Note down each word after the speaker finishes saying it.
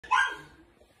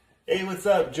Hey, what's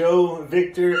up, Joe,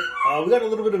 Victor? We got a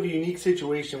little bit of a unique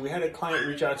situation. We had a client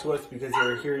reach out to us because they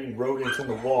were hearing rodents in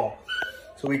the wall.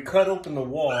 So we cut open the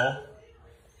wall,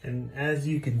 and as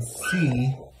you can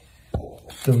see,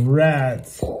 the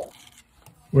rats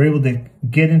were able to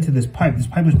get into this pipe. This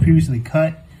pipe was previously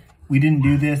cut. We didn't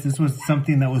do this. This was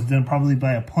something that was done probably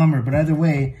by a plumber, but either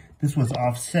way, this was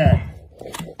offset.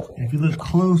 And if you look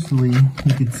closely,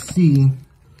 you can see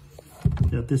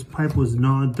that this pipe was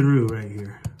gnawed through right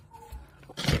here.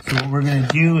 So what we're gonna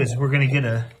do is we're gonna get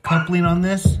a coupling on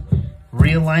this,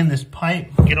 realign this pipe,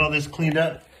 get all this cleaned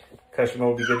up. Customer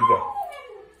will be good to go.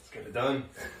 Let's get it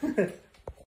done.